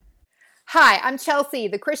Hi, I'm Chelsea,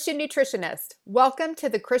 the Christian nutritionist. Welcome to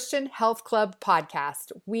the Christian Health Club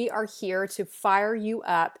podcast. We are here to fire you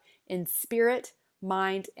up in spirit,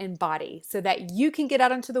 mind, and body so that you can get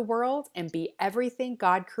out into the world and be everything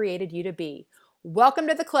God created you to be. Welcome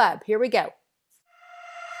to the club. Here we go.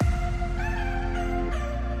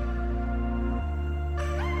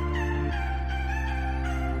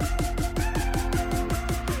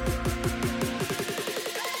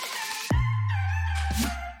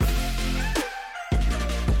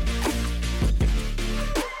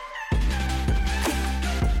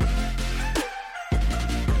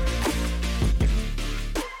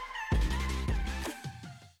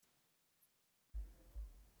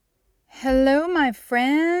 Hello, my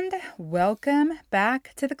friend. Welcome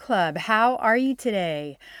back to the club. How are you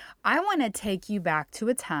today? I want to take you back to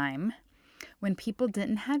a time when people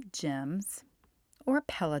didn't have gyms or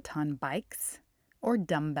Peloton bikes or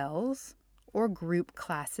dumbbells or group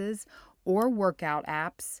classes or workout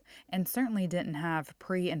apps, and certainly didn't have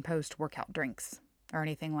pre and post workout drinks or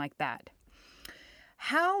anything like that.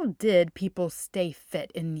 How did people stay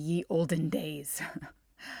fit in ye olden days?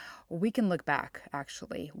 We can look back,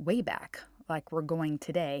 actually, way back, like we're going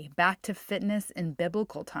today, back to fitness in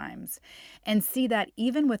biblical times, and see that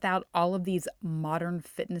even without all of these modern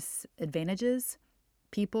fitness advantages,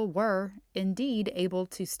 people were indeed able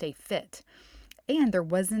to stay fit. And there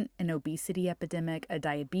wasn't an obesity epidemic, a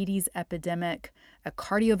diabetes epidemic, a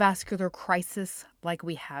cardiovascular crisis like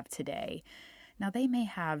we have today. Now, they may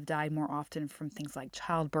have died more often from things like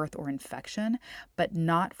childbirth or infection, but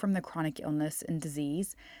not from the chronic illness and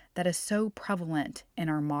disease that is so prevalent in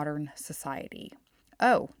our modern society.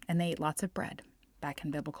 Oh, and they ate lots of bread back in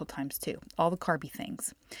biblical times too, all the carby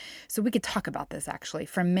things. So we could talk about this actually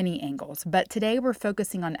from many angles, but today we're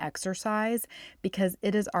focusing on exercise because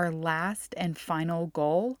it is our last and final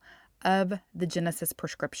goal of the Genesis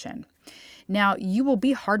prescription. Now, you will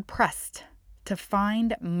be hard pressed to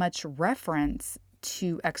find much reference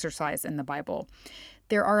to exercise in the Bible.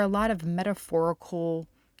 There are a lot of metaphorical,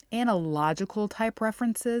 analogical type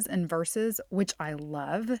references and verses, which I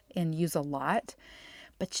love and use a lot,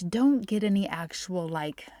 but you don't get any actual,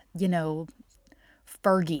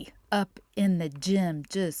 Fergie up in the gym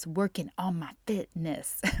just working on my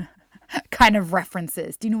fitness kind of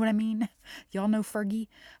references. Do you know what I mean? Y'all know Fergie?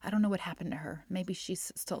 I don't know what happened to her. Maybe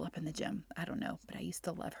she's still up in the gym. I don't know, but I used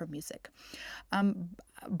to love her music.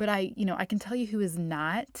 But I can tell you who is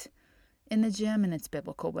not in the gym, and it's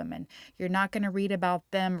biblical women. You're not going to read about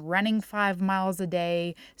them running 5 miles a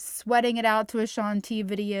day, sweating it out to a Shaun T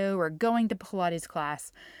video, or going to Pilates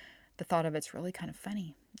class. The thought of it's really kind of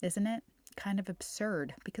funny, isn't it? Kind of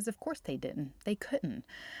absurd, because of course they didn't. They couldn't.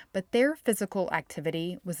 But their physical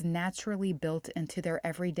activity was naturally built into their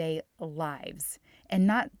everyday lives and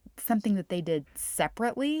not something that they did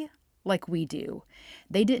separately like we do.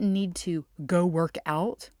 They didn't need to go work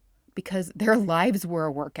out because their lives were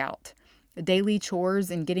a workout. Daily chores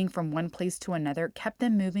and getting from one place to another kept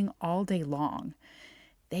them moving all day long.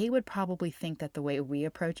 They would probably think that the way we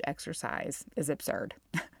approach exercise is absurd,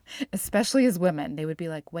 especially as women. They would be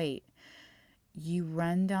like, wait, you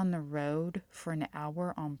run down the road for an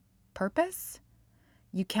hour on purpose?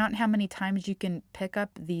 You count how many times you can pick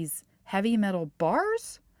up these heavy metal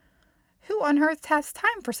bars? Who on earth has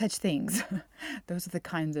time for such things? Those are the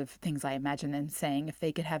kinds of things I imagine them saying if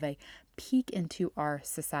they could have a peek into our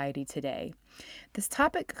society today. This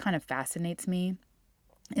topic kind of fascinates me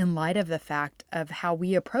in light of the fact of how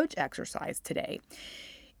we approach exercise today.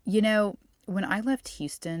 You know, when I left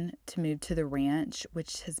Houston to move to the ranch,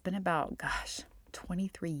 which has been about,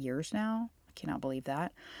 23 years now, I cannot believe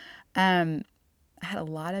that, I had a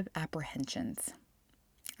lot of apprehensions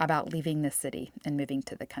about leaving the city and moving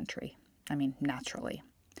to the country. I mean, naturally.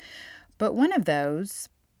 But one of those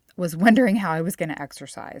was wondering how I was going to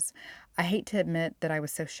exercise. I hate to admit that I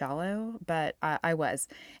was so shallow, but I was.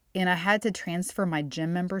 And I had to transfer my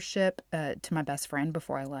gym membership to my best friend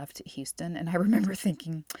before I left Houston. And I remember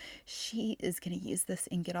thinking, she is going to use this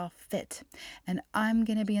and get all fit. And I'm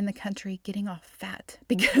going to be in the country getting all fat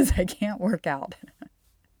because I can't work out.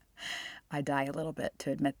 I die a little bit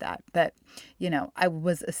to admit that. But, I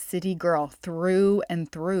was a city girl through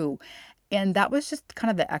and through. And that was just kind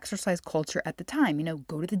of the exercise culture at the time.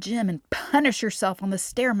 Go to the gym and punish yourself on the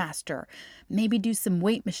Stairmaster. Maybe do some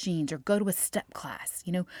weight machines or go to a step class.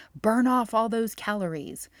 Burn off all those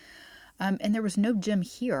calories. And there was no gym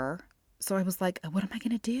here. So I was like, what am I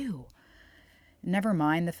going to do? Never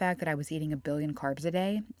mind the fact that I was eating 1 billion carbs a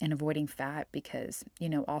day and avoiding fat because,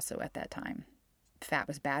 also at that time, fat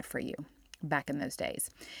was bad for you. back in those days.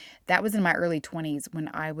 That was in my early 20s when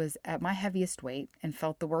I was at my heaviest weight and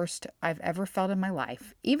felt the worst I've ever felt in my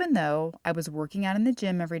life, even though I was working out in the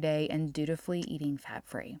gym every day and dutifully eating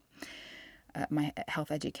fat-free. My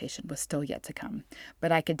health education was still yet to come.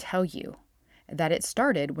 But I could tell you that it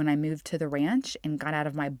started when I moved to the ranch and got out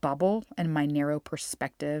of my bubble and my narrow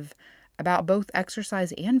perspective about both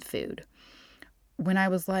exercise and food. When I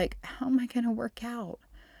was like, how am I going to work out?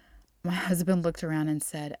 My husband looked around and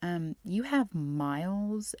said, you have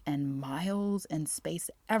miles and miles and space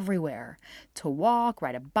everywhere to walk,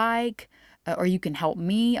 ride a bike, or you can help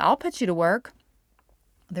me. I'll put you to work.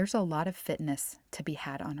 There's a lot of fitness to be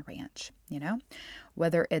had on a ranch,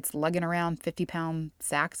 whether it's lugging around 50-pound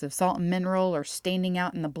sacks of salt and mineral or standing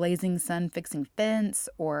out in the blazing sun fixing fence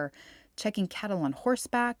or checking cattle on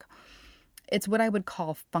horseback. It's what I would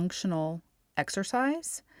call functional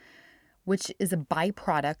exercise, which is a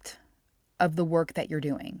byproduct of the work that you're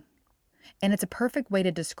doing. And it's a perfect way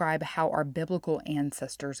to describe how our biblical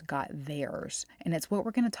ancestors got theirs. And it's what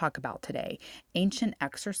we're going to talk about today. Ancient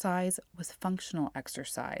exercise was functional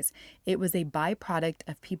exercise. It was a byproduct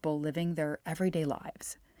of people living their everyday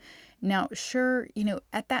lives. Now, sure,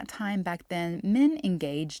 at that time back then, men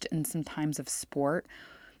engaged in some times of sport.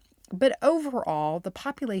 But overall, the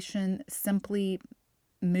population simply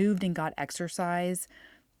moved and got exercise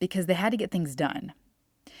because they had to get things done.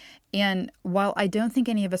 And while I don't think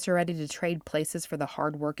any of us are ready to trade places for the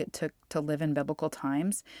hard work it took to live in biblical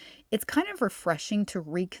times, it's kind of refreshing to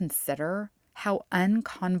reconsider how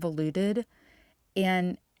unconvoluted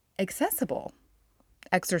and accessible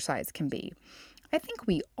exercise can be. I think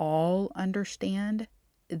we all understand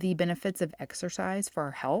the benefits of exercise for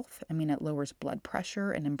our health. I mean, it lowers blood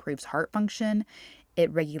pressure and improves heart function. It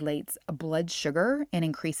regulates blood sugar and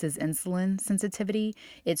increases insulin sensitivity.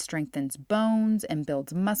 It strengthens bones and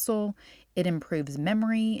builds muscle. It improves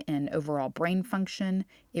memory and overall brain function.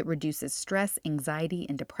 It reduces stress, anxiety,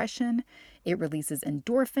 and depression. It releases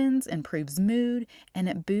endorphins, improves mood, and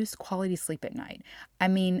it boosts quality sleep at night. I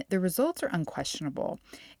mean, the results are unquestionable.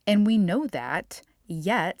 And we know that,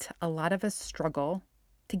 yet a lot of us struggle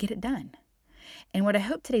to get it done. And what I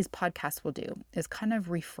hope today's podcast will do is kind of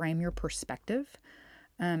reframe your perspective,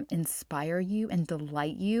 inspire you and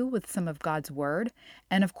delight you with some of God's word,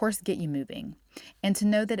 and of course, get you moving. And to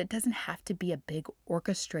know that it doesn't have to be a big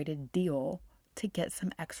orchestrated deal to get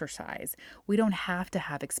some exercise. We don't have to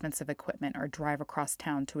have expensive equipment or drive across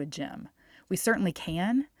town to a gym. We certainly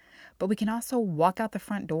can, but we can also walk out the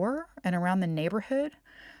front door and around the neighborhood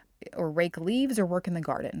or rake leaves or work in the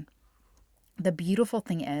garden. The beautiful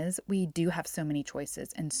thing is we do have so many choices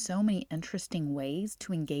and so many interesting ways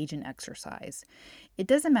to engage in exercise. It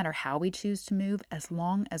doesn't matter how we choose to move as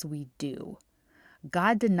long as we do.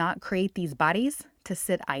 God did not create these bodies to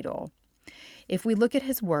sit idle. If we look at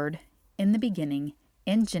his word in the beginning,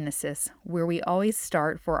 in Genesis, where we always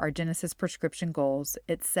start for our Genesis prescription goals,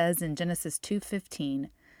 it says in Genesis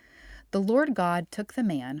 2:15, "The Lord God took the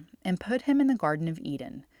man and put him in the Garden of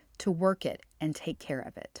Eden to work it and take care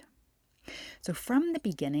of it." So from the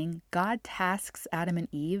beginning, God tasks Adam and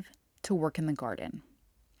Eve to work in the garden.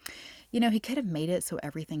 He could have made it so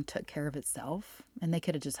everything took care of itself and they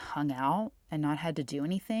could have just hung out and not had to do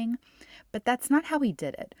anything. But that's not how he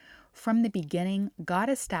did it. From the beginning, God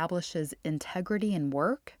establishes integrity in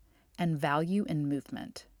work and value in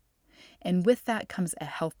movement. And with that comes a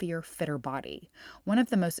healthier, fitter body. One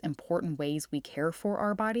of the most important ways we care for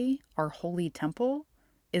our body, our holy temple,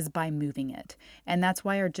 is by moving it. And that's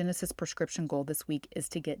why our Genesis prescription goal this week is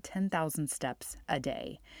to get 10,000 steps a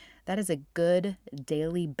day. That is a good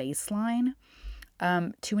daily baseline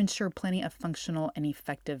to ensure plenty of functional and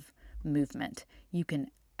effective movement. You can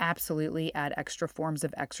absolutely add extra forms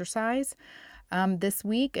of exercise this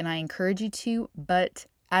week, and I encourage you to, but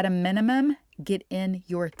at a minimum, get in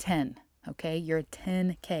your 10. Okay, your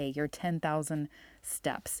 10K, your 10,000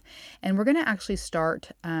 steps. And we're going to actually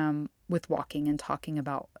start with walking and talking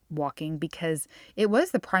about walking because it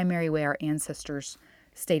was the primary way our ancestors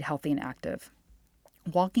stayed healthy and active.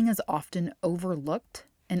 Walking is often overlooked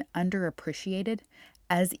and underappreciated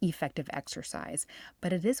as effective exercise,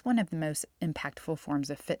 but it is one of the most impactful forms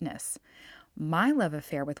of fitness. My love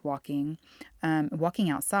affair with walking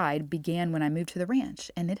outside began when I moved to the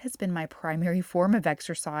ranch, and it has been my primary form of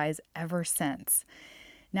exercise ever since.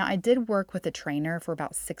 Now, I did work with a trainer for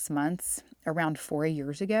about 6 months, around 4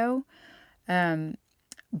 years ago.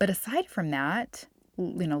 But aside from that,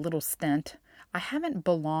 little stint, I haven't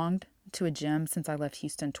belonged to a gym since I left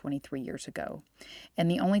Houston 23 years ago.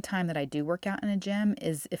 And the only time that I do work out in a gym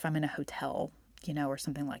is if I'm in a hotel, or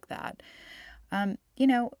something like that.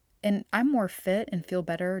 And I'm more fit and feel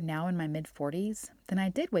better now in my mid-40s than I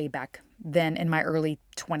did way back than in my early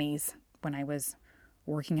 20s when I was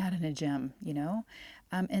working out in a gym,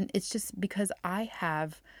 And it's just because I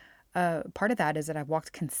have, part of that is that I've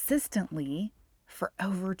walked consistently for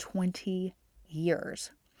over 20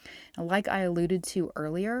 years. Now, like I alluded to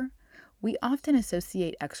earlier, we often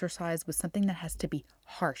associate exercise with something that has to be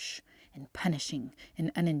harsh and punishing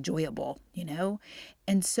and unenjoyable.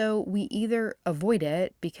 And so we either avoid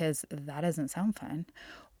it because that doesn't sound fun,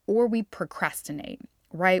 or we procrastinate,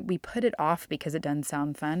 right? We put it off because it doesn't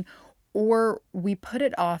sound fun, or we put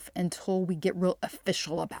it off until we get real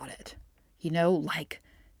official about it, like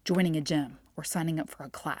joining a gym or signing up for a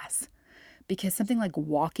class. Because something like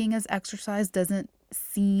walking as exercise doesn't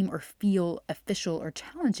seem or feel official or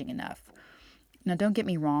challenging enough. Now, don't get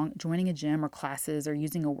me wrong, joining a gym or classes or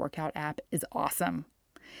using a workout app is awesome.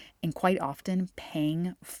 And quite often,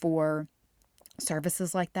 paying for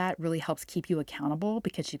services like that really helps keep you accountable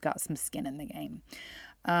because you've got some skin in the game.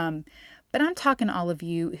 But I'm talking to all of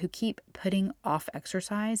you who keep putting off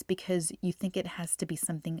exercise because you think it has to be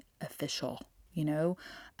something official, and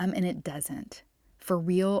it doesn't. For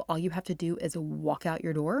real, all you have to do is walk out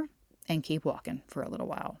your door and keep walking for a little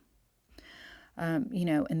while. And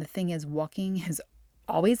the thing is, walking is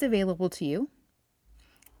always available to you.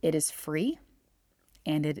 It is free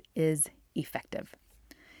and it is effective.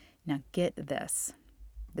 Now get this.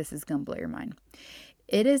 This is going to blow your mind.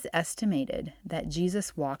 It is estimated that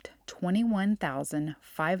Jesus walked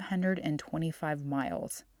 21,525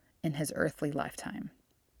 miles in his earthly lifetime.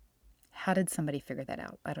 How did somebody figure that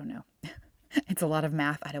out? I don't know. It's a lot of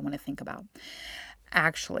math I don't want to think about.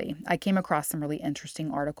 Actually, I came across some really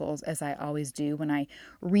interesting articles, as I always do when I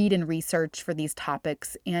read and research for these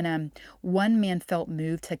topics. And one man felt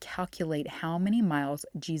moved to calculate how many miles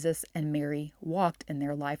Jesus and Mary walked in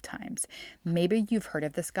their lifetimes. Maybe you've heard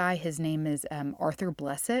of this guy. His name is Arthur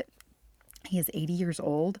Blessitt. He is 80 years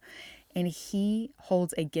old, and he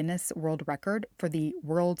holds a Guinness World Record for the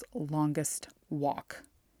world's longest walk.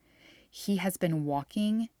 He has been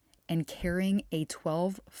walking and carrying a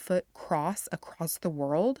 12-foot cross across the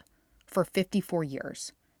world for 54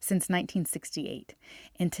 years, since 1968.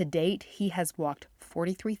 And to date, he has walked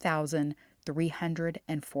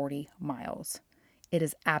 43,340 miles. It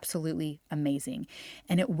is absolutely amazing.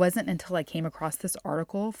 And it wasn't until I came across this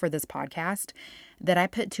article for this podcast that I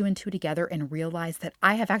put two and two together and realized that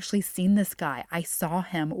I have actually seen this guy. I saw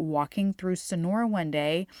him walking through Sonora one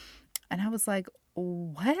day, and I was like,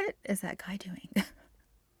 what is that guy doing?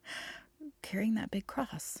 Carrying that big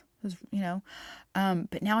cross,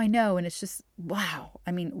 but now I know, and it's just, wow.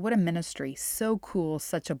 I mean, what a ministry. So cool.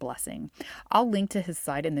 Such a blessing. I'll link to his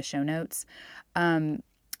site in the show notes.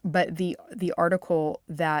 But the article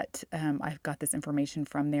that I've got this information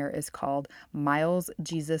from there is called Miles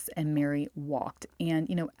Jesus and Mary Walked. And,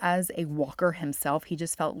 as a walker himself, he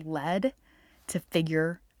just felt led to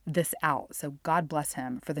figure this out. So God bless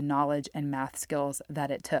him for the knowledge and math skills that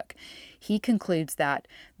it took. He concludes that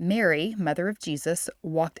Mary, mother of Jesus,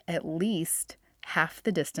 walked at least half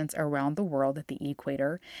the distance around the world at the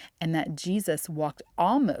equator, and that Jesus walked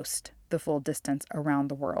almost the full distance around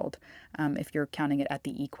the world, if you're counting it at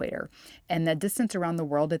the equator. And the distance around the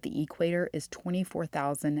world at the equator is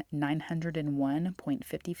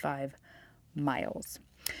 24,901.55 miles.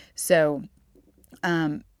 So,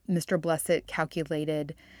 Mr. Blessitt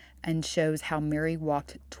calculated and shows how Mary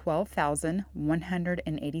walked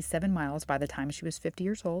 12,187 miles by the time she was 50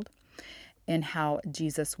 years old, and how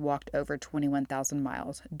Jesus walked over 21,000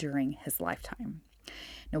 miles during his lifetime.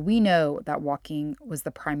 Now, we know that walking was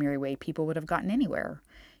the primary way people would have gotten anywhere,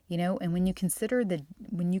 and when you consider,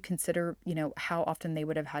 how often they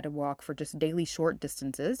would have had to walk for just daily short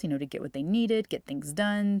distances, to get what they needed, get things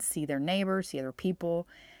done, see their neighbors, see other people,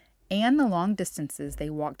 and the long distances they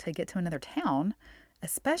walked to get to another town,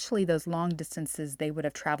 especially those long distances they would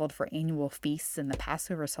have traveled for annual feasts and the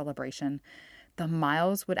Passover celebration, the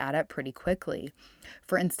miles would add up pretty quickly.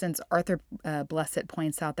 For instance, Arthur Blessitt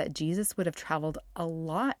points out that Jesus would have traveled a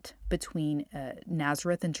lot between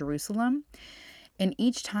Nazareth and Jerusalem, and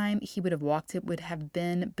each time he would have walked, it would have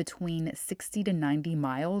been between 60 to 90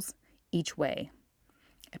 miles each way.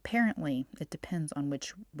 Apparently, it depends on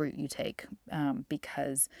which route you take,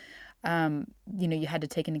 because, you had to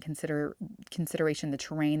take into consideration the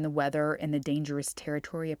terrain, the weather, and the dangerous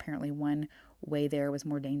territory. Apparently, one way there was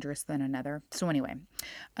more dangerous than another. So anyway,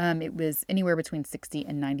 it was anywhere between 60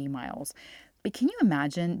 and 90 miles. But can you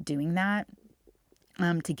imagine doing that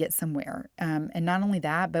to get somewhere? And not only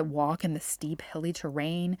that, but walk in the steep, hilly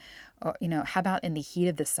terrain, or, how about in the heat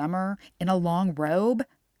of the summer in a long robe?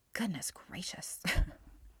 Goodness gracious.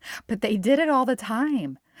 But they did it all the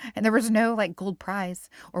time. And there was no gold prize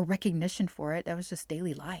or recognition for it. That was just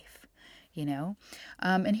daily life. you know?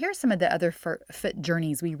 And here's some of the other foot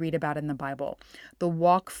journeys we read about in the Bible. The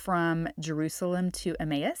walk from Jerusalem to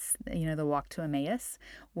Emmaus, the walk to Emmaus,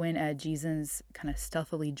 when Jesus kind of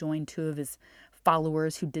stealthily joined two of his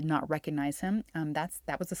followers who did not recognize him.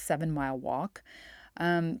 That was a 7-mile walk.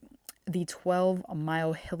 The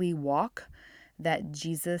 12-mile hilly walk that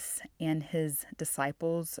Jesus and his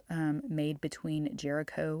disciples made between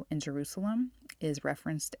Jericho and Jerusalem is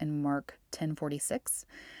referenced in Mark 10:46.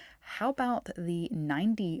 How about the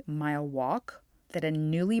 90-mile walk that a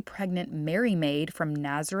newly pregnant Mary made from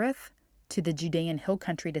Nazareth to the Judean hill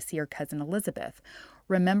country to see her cousin Elizabeth?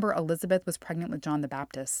 Remember, Elizabeth was pregnant with John the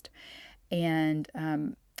Baptist, and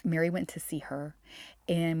Mary went to see her.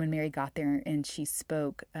 And when Mary got there and she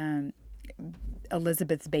spoke,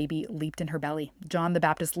 Elizabeth's baby leaped in her belly. John the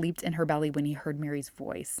Baptist leaped in her belly when he heard Mary's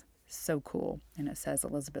voice. So cool. And it says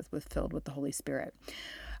Elizabeth was filled with the Holy Spirit.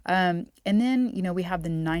 And then, we have the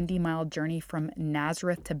 90-mile journey from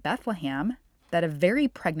Nazareth to Bethlehem that a very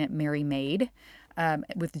pregnant Mary made.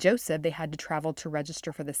 With Joseph, they had to travel to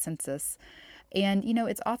register for the census. And,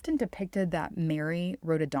 it's often depicted that Mary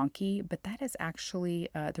rode a donkey, but that is actually,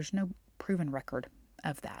 there's no proven record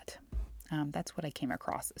of that. That's what I came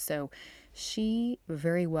across. So she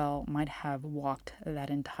very well might have walked that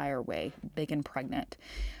entire way, big and pregnant.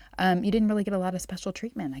 You didn't really get a lot of special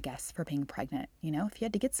treatment, I guess, for being pregnant. If you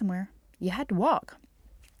had to get somewhere, you had to walk.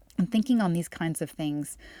 And thinking on these kinds of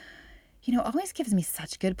things, always gives me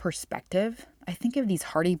such good perspective. I think of these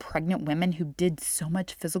hardy pregnant women who did so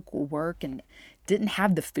much physical work and didn't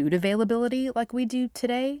have the food availability like we do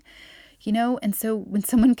today, and so when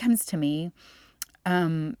someone comes to me,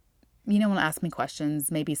 will ask me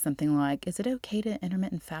questions, maybe something like, is it okay to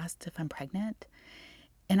intermittent fast if I'm pregnant?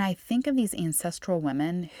 And I think of these ancestral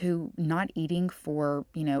women who not eating for,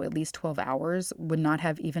 at least 12 hours would not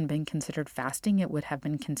have even been considered fasting. It would have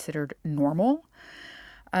been considered normal.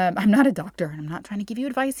 I'm not a doctor, and I'm not trying to give you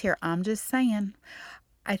advice here. I'm just saying,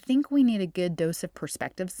 I think we need a good dose of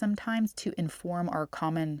perspective sometimes to inform our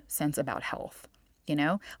common sense about health,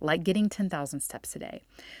 like getting 10,000 steps a day.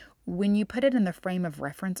 When you put it in the frame of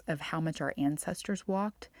reference of how much our ancestors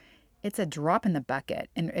walked, it's a drop in the bucket,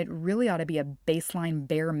 and it really ought to be a baseline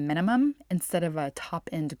bare minimum instead of a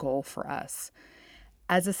top-end goal for us.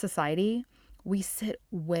 As a society, we sit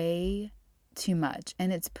way too much,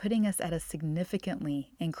 and it's putting us at a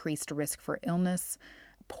significantly increased risk for illness,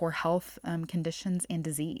 poor health conditions, and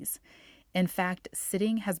disease. In fact,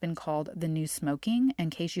 sitting has been called the new smoking, in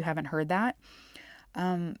case you haven't heard that.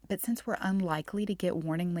 But since we're unlikely to get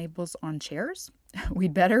warning labels on chairs,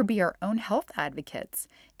 we'd better be our own health advocates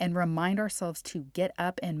and remind ourselves to get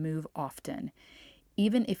up and move often.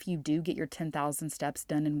 Even if you do get your 10,000 steps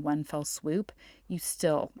done in one fell swoop, you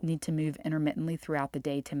still need to move intermittently throughout the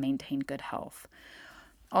day to maintain good health.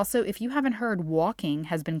 Also, if you haven't heard, walking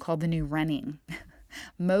has been called the new running,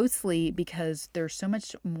 mostly because there's so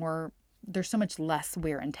much less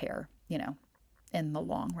wear and tear, in the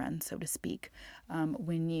long run, so to speak,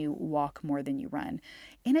 when you walk more than you run.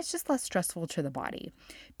 And it's just less stressful to the body.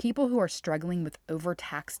 People who are struggling with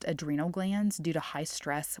overtaxed adrenal glands due to high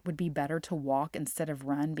stress would be better to walk instead of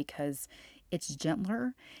run because it's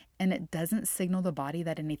gentler and it doesn't signal the body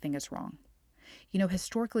that anything is wrong.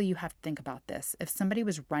 Historically, you have to think about this. If somebody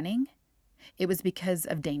was running, it was because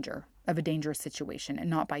of danger, of a dangerous situation, and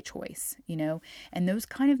not by choice, And those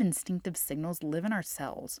kind of instinctive signals live in our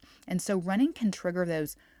cells. And so running can trigger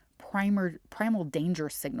those primal danger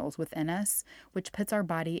signals within us, which puts our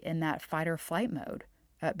body in that fight or flight mode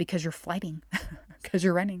because you're fighting, because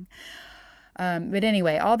you're running. But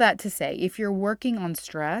anyway, all that to say, if you're working on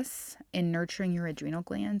stress and nurturing your adrenal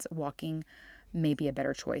glands, walking may be a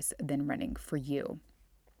better choice than running for you.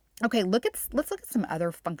 Okay, let's look at some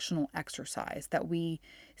other functional exercise that we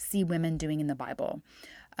see women doing in the Bible.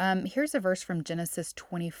 Here's a verse from Genesis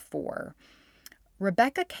 24.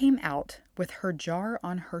 Rebekah came out with her jar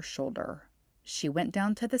on her shoulder. She went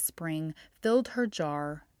down to the spring, filled her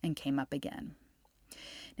jar, and came up again.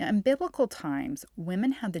 Now, in biblical times,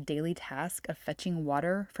 women had the daily task of fetching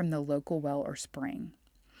water from the local well or spring.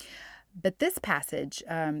 But this passage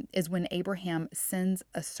is when Abraham sends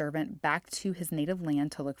a servant back to his native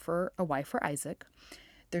land to look for a wife for Isaac.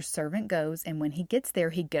 Their servant goes, and when he gets there,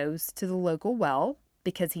 he goes to the local well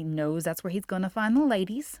because he knows that's where he's going to find the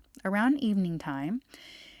ladies around evening time.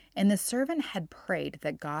 And the servant had prayed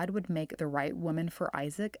that God would make the right woman for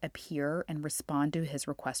Isaac appear and respond to his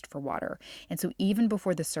request for water. And so even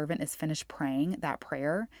before the servant is finished praying that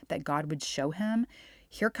prayer that God would show him,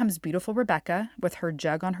 here comes beautiful Rebekah with her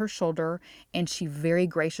jug on her shoulder, and she very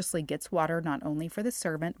graciously gets water not only for the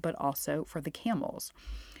servant, but also for the camels.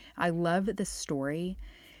 I love this story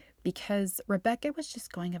because Rebecca was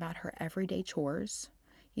just going about her everyday chores,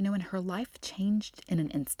 and her life changed in an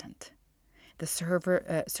instant. The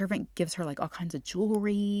servant gives her like all kinds of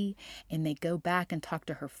jewelry, and they go back and talk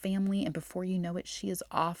to her family. And before you know it, she is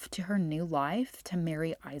off to her new life to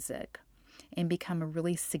marry Isaac and become a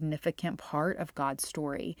really significant part of God's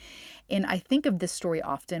story. And I think of this story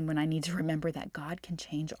often when I need to remember that God can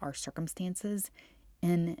change our circumstances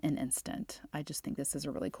in an instant. I just think this is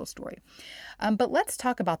a really cool story. But let's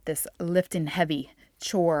talk about this lifting heavy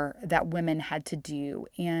chore that women had to do,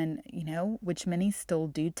 and which many still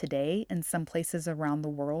do today in some places around the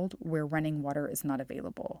world where running water is not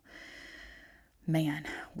available. Man,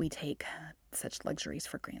 we take such luxuries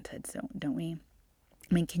for granted, so don't we?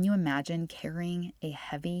 I mean, can you imagine carrying a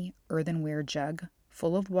heavy earthenware jug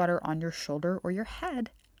full of water on your shoulder or your head,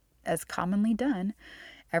 as commonly done,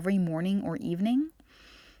 every morning or evening?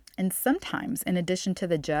 And sometimes, in addition to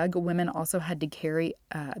the jug, women also had to carry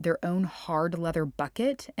their own hard leather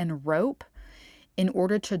bucket and rope in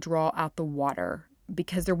order to draw out the water,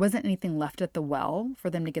 because there wasn't anything left at the well for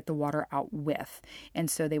them to get the water out with.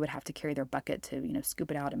 And so they would have to carry their bucket to,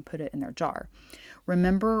 scoop it out and put it in their jar.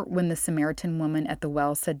 Remember when the Samaritan woman at the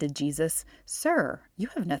well said to Jesus, "Sir, you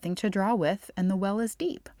have nothing to draw with, and the well is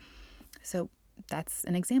deep." So that's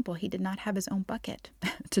an example. He did not have his own bucket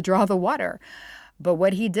to draw the water. But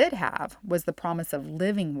what he did have was the promise of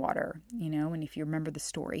living water, and if you remember the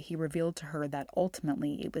story, he revealed to her that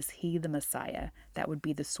ultimately it was he, the Messiah, that would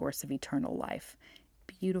be the source of eternal life.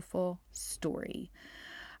 Beautiful story.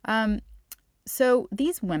 So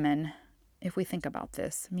these women, if we think about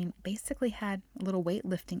this, basically had a little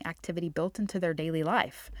weightlifting activity built into their daily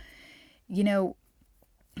life. Made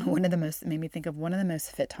me think of one of the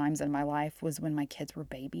most fit times in my life was when my kids were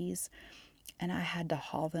babies. And I had to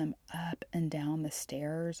haul them up and down the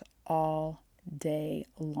stairs all day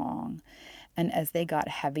long. And as they got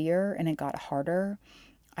heavier and it got harder,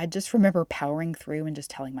 I just remember powering through and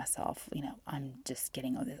just telling myself, I'm just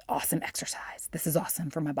getting all this awesome exercise. This is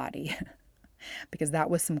awesome for my body. Because that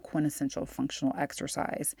was some quintessential functional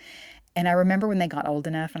exercise. And I remember when they got old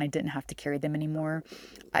enough and I didn't have to carry them anymore,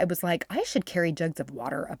 I was like, I should carry jugs of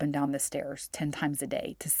water up and down the stairs 10 times a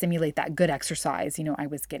day to simulate that good exercise, I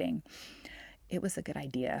was getting. It was a good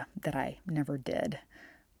idea that I never did,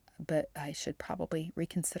 but I should probably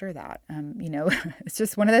reconsider that. It's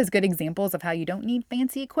just one of those good examples of how you don't need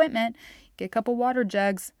fancy equipment. Get a couple water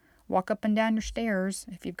jugs, walk up and down your stairs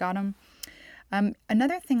if you've got them.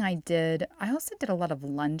 Another thing I also did a lot of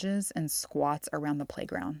lunges and squats around the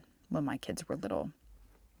playground when my kids were little.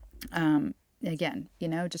 Again,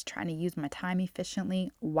 just trying to use my time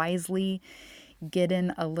efficiently, wisely, get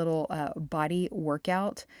in a little body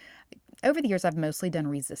workout. Over the years, I've mostly done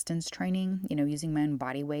resistance training, using my own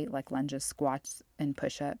body weight, like lunges, squats, and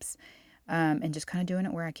push-ups, and just kind of doing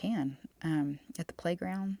it where I can, at the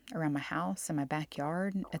playground, around my house, in my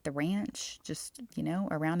backyard, at the ranch, just,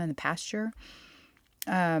 around in the pasture.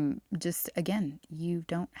 Just, again, you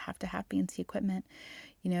don't have to have fancy equipment,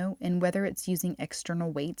 and whether it's using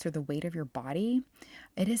external weights or the weight of your body,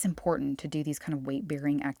 it is important to do these kind of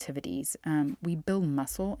weight-bearing activities. We build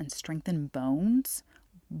muscle and strengthen bones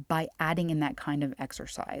by adding in that kind of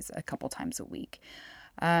exercise a couple times a week.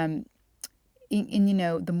 And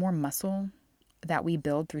the more muscle that we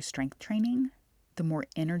build through strength training, the more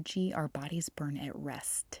energy our bodies burn at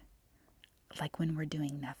rest, like when we're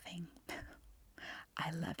doing nothing.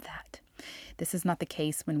 I love that. This is not the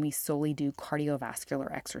case when we solely do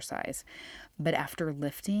cardiovascular exercise, but after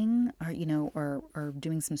lifting or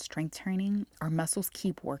doing some strength training, our muscles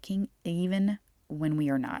keep working even when we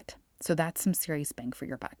are not. So that's some serious bang for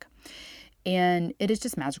your buck. And it is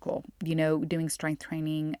just magical, doing strength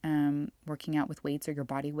training, working out with weights or your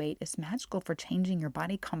body weight is magical for changing your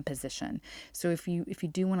body composition. So if you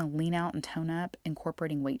do want to lean out and tone up,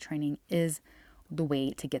 incorporating weight training is the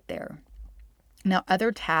way to get there. Now,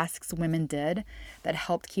 other tasks women did that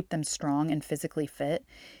helped keep them strong and physically fit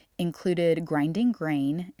included grinding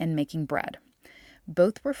grain and making bread.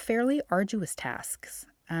 Both were fairly arduous tasks.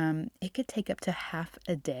 It could take up to half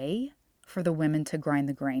a day for the women to grind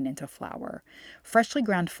the grain into flour. Freshly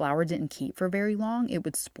ground flour didn't keep for very long. It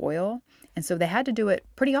would spoil. And so they had to do it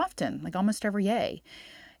pretty often, like almost every day.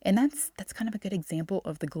 And that's kind of a good example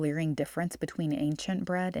of the glaring difference between ancient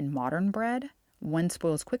bread and modern bread. One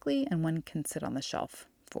spoils quickly and one can sit on the shelf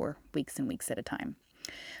for weeks and weeks at a time.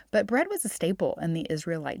 But bread was a staple in the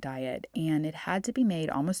Israelite diet, and it had to be made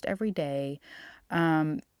almost every day.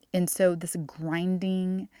 And so this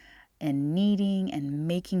grinding and kneading and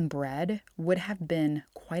making bread would have been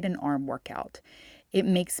quite an arm workout. It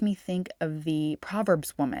makes me think of the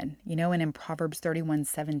Proverbs woman, and in Proverbs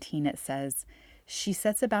 31:17 it says, She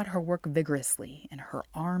sets about her work vigorously, and her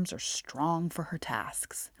arms are strong for her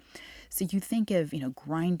tasks. So you think of,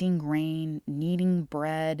 grinding grain, kneading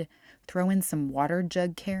bread, throw in some water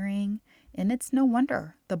jug carrying, and it's no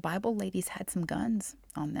wonder the Bible ladies had some guns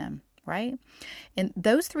on them, right? And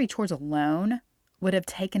those three chores alone would have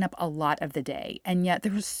taken up a lot of the day, and yet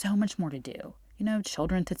there was so much more to do.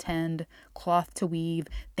 Children to tend, cloth to weave,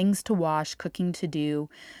 things to wash, cooking to do.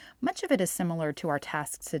 Much of it is similar to our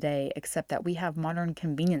tasks today, except that we have modern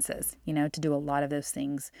conveniences, to do a lot of those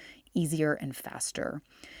things easier and faster.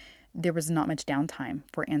 There was not much downtime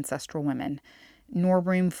for ancestral women, nor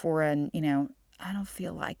room for an, I don't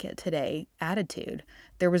feel like it today attitude.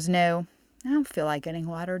 There was no, I don't feel like getting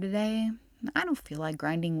water today. I don't feel like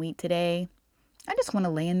grinding wheat today. I just want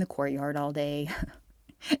to lay in the courtyard all day.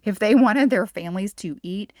 If they wanted their families to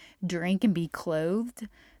eat, drink, and be clothed,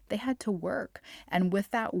 they had to work. And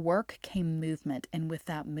with that work came movement. And with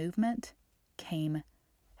that movement came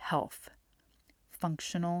health,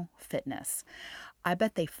 functional fitness. I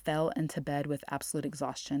bet they fell into bed with absolute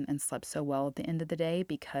exhaustion and slept so well at the end of the day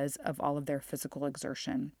because of all of their physical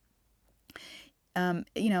exertion.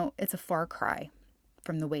 It's a far cry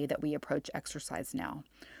from the way that we approach exercise now,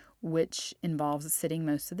 which involves sitting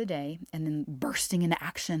most of the day and then bursting into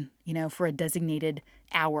action, for a designated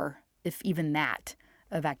hour, if even that,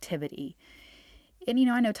 of activity. And,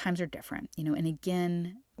 I know times are different, and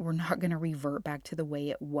again, we're not going to revert back to the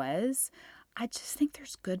way it was. I just think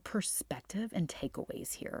there's good perspective and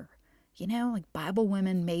takeaways here. Like Bible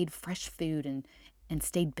women made fresh food and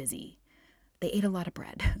stayed busy. They ate a lot of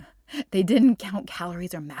bread. They didn't count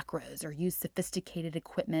calories or macros or use sophisticated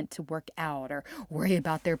equipment to work out or worry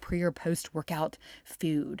about their pre or post workout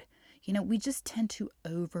food. We just tend to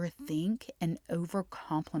overthink and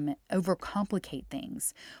overcomplicate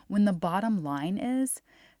things when the bottom line is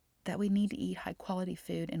that we need to eat high quality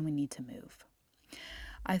food and we need to move.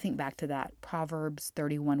 I think back to that Proverbs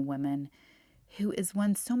 31 woman who is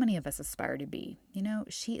one so many of us aspire to be.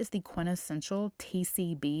 She is the quintessential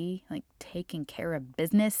TCB, like taking care of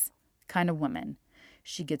business kind of woman.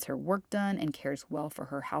 She gets her work done and cares well for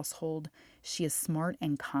her household. She is smart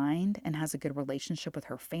and kind and has a good relationship with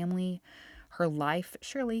her family. Her life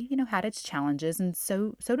surely, had its challenges, and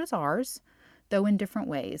so does ours, though in different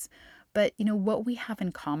ways. But, what we have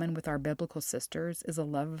in common with our biblical sisters is a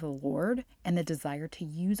love of the Lord and the desire to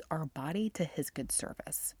use our body to his good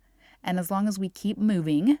service. And as long as we keep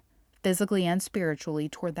moving, physically and spiritually,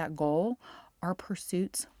 toward that goal, our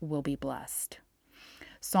pursuits will be blessed.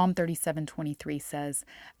 Psalm 37:23 says,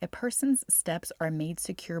 "A person's steps are made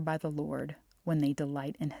secure by the Lord when they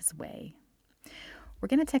delight in his way." We're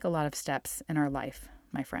going to take a lot of steps in our life,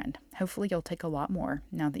 my friend. Hopefully you'll take a lot more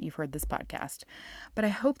now that you've heard this podcast. But I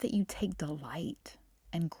hope that you take delight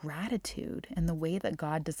and gratitude in the way that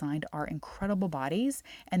God designed our incredible bodies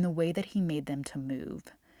and the way that he made them to move.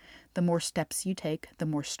 The more steps you take, the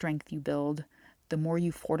more strength you build, the more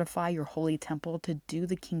you fortify your holy temple to do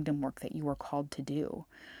the kingdom work that you are called to do.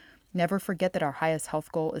 Never forget that our highest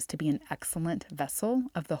health goal is to be an excellent vessel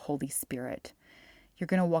of the Holy Spirit. You're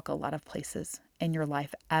going to walk a lot of places in your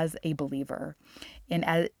life as a believer. And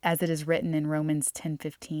as it is written in Romans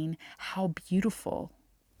 10:15, how beautiful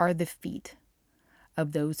are the feet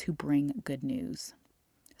of those who bring good news.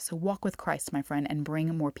 So walk with Christ, my friend, and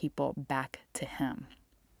bring more people back to him.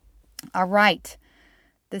 All right.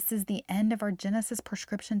 This is the end of our Genesis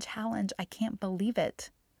Prescription Challenge. I can't believe it.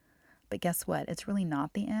 But guess what? It's really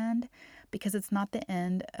not the end, because it's not the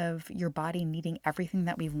end of your body needing everything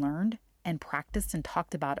that we've learned and practiced and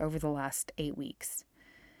talked about over the last 8 weeks.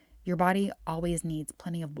 Your body always needs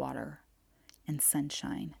plenty of water and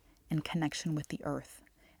sunshine and connection with the earth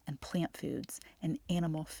and plant foods and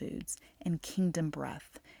animal foods and kingdom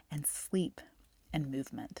breath and sleep and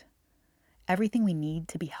movement. Everything we need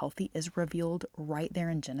to be healthy is revealed right there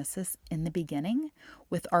in Genesis in the beginning,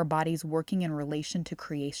 with our bodies working in relation to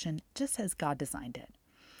creation just as God designed it.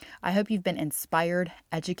 I hope you've been inspired,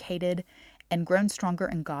 educated, and grown stronger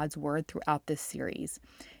in God's word throughout this series.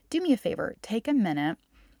 Do me a favor, take a minute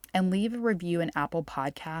and leave a review in Apple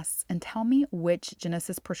Podcasts and tell me which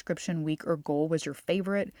Genesis Prescription Week or goal was your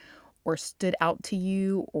favorite or stood out to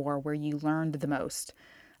you or where you learned the most.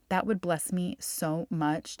 That would bless me so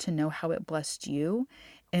much to know how it blessed you,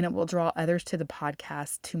 and it will draw others to the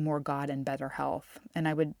podcast to more God and better health. And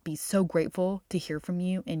I would be so grateful to hear from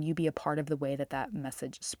you and you be a part of the way that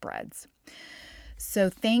message spreads. So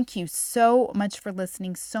thank you so much for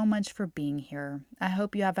listening, so much for being here. I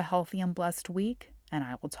hope you have a healthy and blessed week, and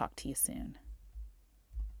I will talk to you soon.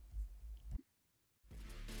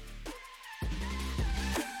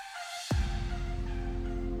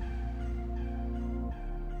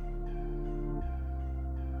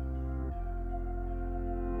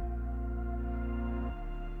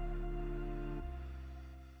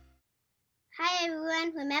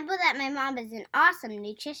 everyone. Remember that my mom is an awesome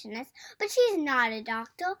nutritionist, but she's not a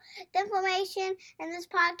doctor. The information in this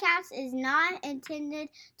podcast is not intended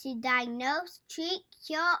to diagnose, treat,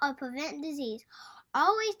 cure, or prevent disease.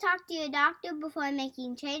 Always talk to your doctor before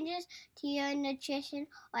making changes to your nutrition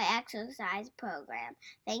or exercise program.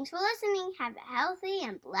 Thanks for listening. Have a healthy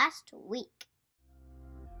and blessed week.